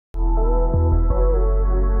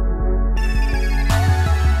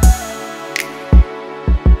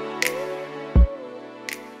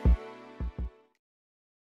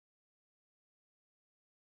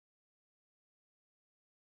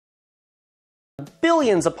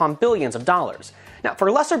billions upon billions of dollars. Now,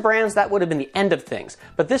 for lesser brands, that would have been the end of things.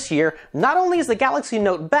 But this year, not only is the Galaxy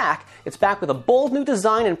Note back, it's back with a bold new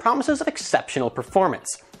design and promises of exceptional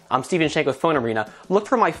performance. I'm Steven Shank with Phone Arena. Look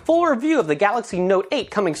for my full review of the Galaxy Note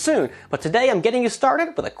 8 coming soon, but today I'm getting you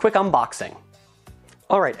started with a quick unboxing.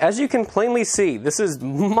 Alright, as you can plainly see, this is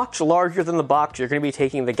much larger than the box you're going to be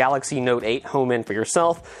taking the Galaxy Note 8 home in for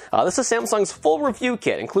yourself. This is Samsung's full review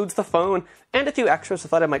kit. It includes the phone and a few extras I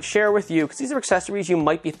thought I might share with you, because these are accessories you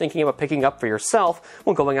might be thinking about picking up for yourself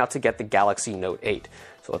when going out to get the Galaxy Note 8.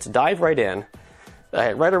 So let's dive right in.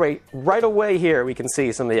 Right away here we can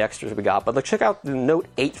see some of the extras we got, but let's check out the Note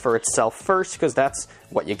 8 for itself first, because that's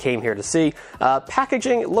what you came here to see.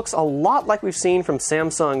 Packaging looks a lot like we've seen from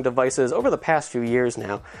Samsung devices over the past few years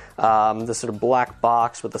now. This sort of black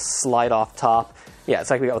box with a slide-off top. Yeah, it's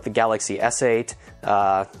like we got with the Galaxy S8,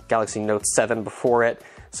 Galaxy Note 7 before it.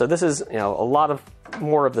 So this is, a lot of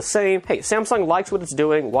more of the same. Hey, Samsung likes what it's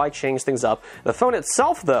doing. Why change things up? The phone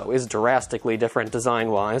itself, though, is drastically different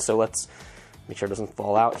design-wise, so let's make sure it doesn't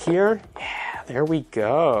fall out here. Yeah, there we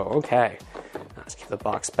go. Okay. Let's keep the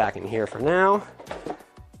box back in here for now.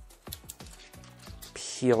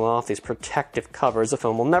 Peel off these protective covers. The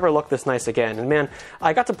phone will never look this nice again. And man,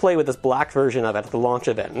 I got to play with this black version of it at the launch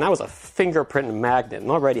event, and that was a fingerprint magnet.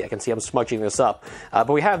 And already I can see I'm smudging this up. But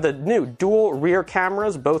we have the new dual rear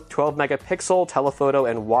cameras, both 12 megapixel, telephoto,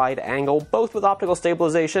 and wide angle, both with optical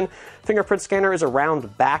stabilization. Fingerprint scanner is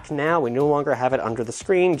around back now. We no longer have it under the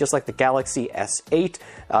screen, just like the Galaxy S8.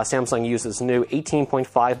 Samsung uses new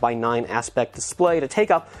 18.5 by 9 aspect display to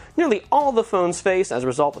take up nearly all the phone's face. As a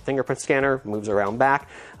result, the fingerprint scanner moves around back.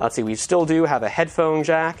 Let's see, we still do have a headphone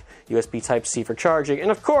jack, USB Type-C for charging,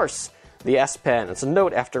 and of course, the S Pen. It's a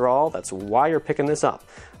Note after all, that's why you're picking this up.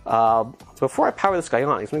 Before I power this guy on,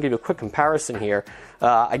 I'm going to give you a quick comparison here.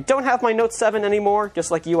 I don't have my Note 7 anymore.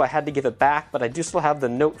 Just like you, I had to give it back, but I do still have the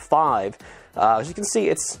Note 5. As you can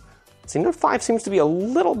see, Note 5 seems to be a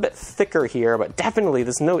little bit thicker here, but definitely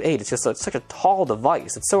this Note 8 is just such a tall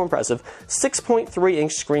device. It's so impressive.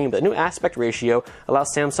 6.3-inch screen, but the new aspect ratio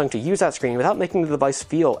allows Samsung to use that screen without making the device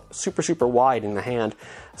feel super wide in the hand.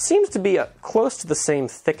 Seems to be close to the same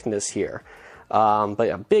thickness here. But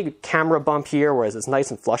a big camera bump here, whereas it's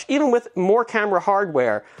nice and flush. Even with more camera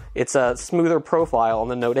hardware, it's a smoother profile on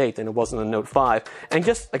the Note 8 than it was on the Note 5. And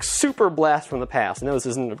just like super blast from the past. I know this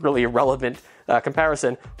isn't really a relevant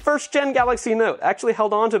comparison. First gen Galaxy Note actually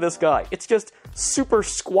held on to this guy. It's just super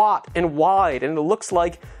squat and wide, and it looks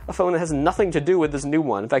like a phone that has nothing to do with this new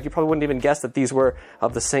one. In fact, you probably wouldn't even guess that these were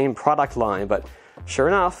of the same product line, but sure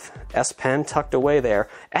enough, S Pen tucked away there.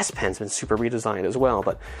 S Pen's been super redesigned as well,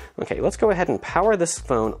 but okay, let's go ahead and power this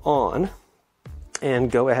phone on and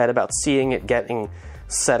go ahead about seeing it getting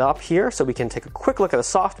set up here so we can take a quick look at the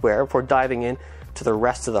software before diving in to the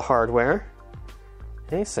rest of the hardware.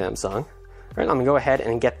 Hey, Samsung. All right, I'm gonna go ahead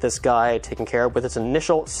and get this guy taken care of with its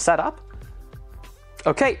initial setup.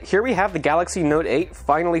 Okay, here we have the Galaxy Note 8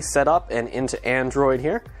 finally set up and into Android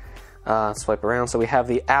here. Swipe around, so we have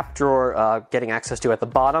the app drawer getting access to at the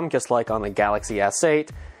bottom, just like on the Galaxy S8.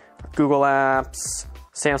 Google Apps,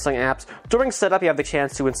 Samsung apps. During setup, you have the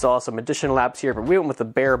chance to install some additional apps here, but we went with the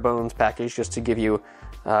bare bones package just to give you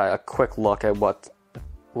a quick look at what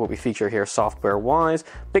we feature here software-wise.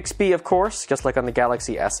 Bixby, of course, just like on the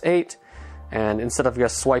Galaxy S8. And instead of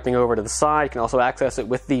just swiping over to the side, you can also access it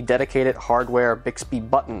with the dedicated hardware Bixby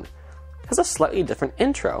button. It has a slightly different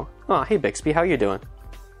intro. Oh, hey Bixby, how you doing?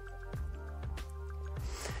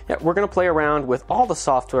 Yeah, we're going to play around with all the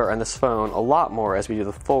software on this phone a lot more as we do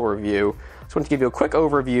the full review. Just want to give you a quick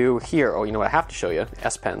overview here. Oh, you know what? I have to show you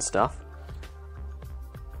S Pen stuff.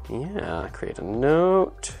 Yeah, create a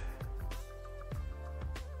note.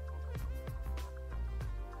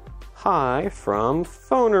 Hi from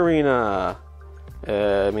Phone Arena.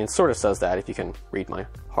 It sort of says that if you can read my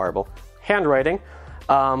horrible handwriting.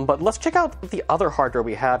 But let's check out the other hardware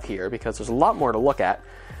we have here, because there's a lot more to look at.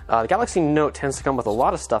 The Galaxy Note tends to come with a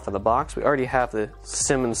lot of stuff in the box. We already have the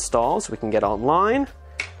SIM installed, so we can get online.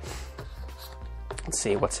 Let's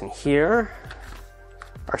see what's in here.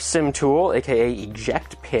 Our SIM tool, aka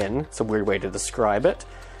eject pin. It's a weird way to describe it.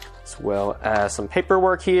 As well as some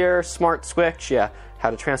paperwork here, smart switch, yeah, how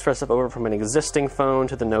to transfer stuff over from an existing phone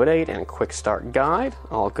to the Note 8, and quick start guide.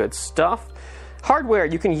 All good stuff. Hardware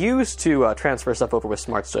you can use to transfer stuff over with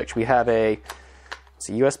Smart Switch. We have a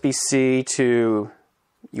USB-C to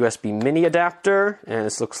USB mini adapter, and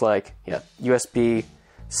this looks like, yeah,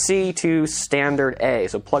 USB-C to standard A.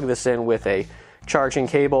 So plug this in with a charging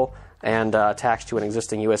cable. and attached to an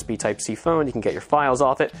existing USB Type-C phone. You can get your files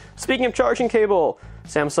off it. Speaking of charging cable,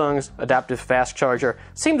 Samsung's adaptive fast charger.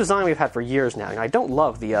 Same design we've had for years now. I don't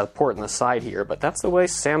love the port on the side here, but that's the way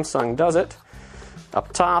Samsung does it.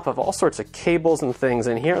 Up top of all sorts of cables and things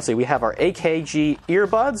in here. Let's see, we have our AKG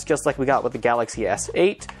earbuds, just like we got with the Galaxy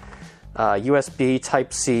S8. USB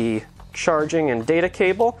Type-C charging and data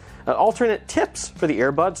cable. Alternate tips for the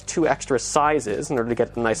earbuds, 2 extra sizes in order to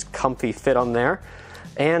get a nice comfy fit on there.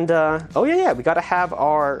 And, oh yeah, we got to have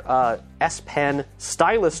our S Pen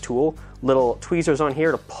stylus tool, little tweezers on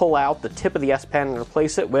here to pull out the tip of the S Pen and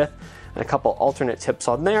replace it with, and a couple alternate tips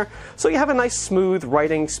on there. So you have a nice smooth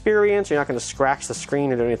writing experience. You're not going to scratch the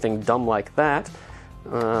screen or do anything dumb like that.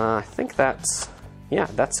 I think that's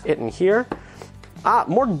it in here.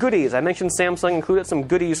 More goodies. I mentioned Samsung included some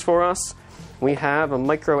goodies for us. We have a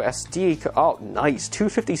micro SD, oh nice,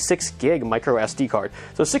 256 gig micro SD card.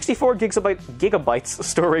 So 64 gigabytes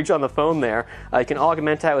storage on the phone there. You can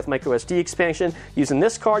augment that with micro SD expansion. Using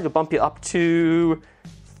this card, you'll bump you up to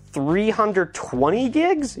 320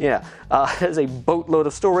 gigs? Yeah, it has a boatload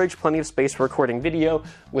of storage, plenty of space for recording video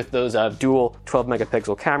with those dual 12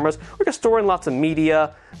 megapixel cameras. Or just storing lots of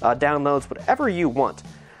media, downloads, whatever you want.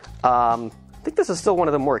 I think this is still one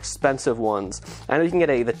of the more expensive ones. I know you can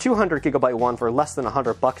get the 200 gigabyte one for less than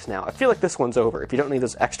 $100 now. I feel like this one's over. If you don't need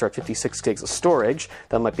those extra 56 gigs of storage,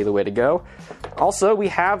 that might be the way to go. Also, we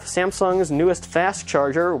have Samsung's newest fast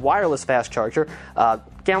charger, wireless fast charger.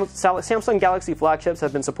 Samsung Galaxy flagships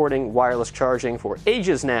have been supporting wireless charging for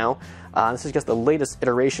ages now. This is just the latest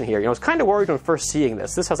iteration here. I was kind of worried when first seeing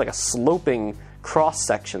this. This has like a sloping cross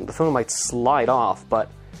section. The phone might slide off,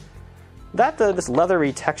 but this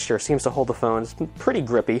leathery texture seems to hold the phone. It's pretty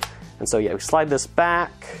grippy. And so yeah, we slide this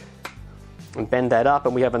back and bend that up,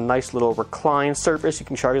 and we have a nice little reclined surface. You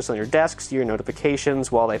can charge this on your desk, see your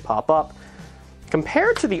notifications while they pop up.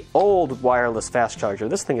 Compared to the old wireless fast charger,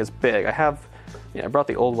 this thing is big. I brought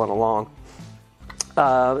the old one along.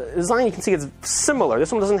 Design, you can see it's similar.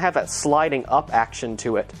 This one doesn't have that sliding up action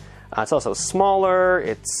to it. It's also smaller,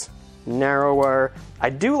 it's narrower. I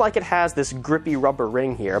do like it has this grippy rubber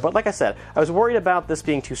ring here, but like I said, I was worried about this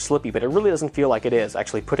being too slippy, but it really doesn't feel like it is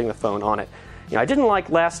actually putting the phone on it. I didn't like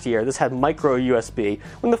last year, this had micro USB.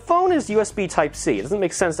 When the phone is USB Type-C, it doesn't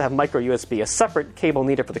make sense to have micro USB, a separate cable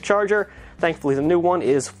needed for the charger. Thankfully, the new one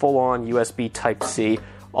is full-on USB Type-C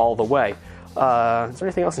all the way. Is there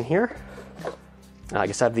anything else in here? I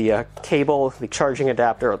guess I have the cable, the charging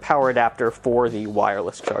adapter, or power adapter for the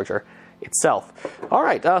wireless charger itself. All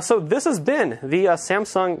right, so this has been the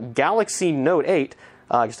Samsung Galaxy Note 8.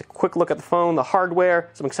 Just a quick look at the phone, the hardware,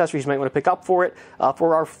 some accessories you might want to pick up for it.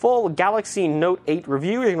 For our full Galaxy Note 8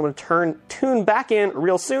 review, you're going to tune back in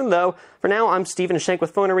real soon, though. For now, I'm Stephen Shank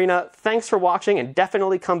with Phone Arena. Thanks for watching, and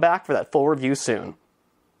definitely come back for that full review soon.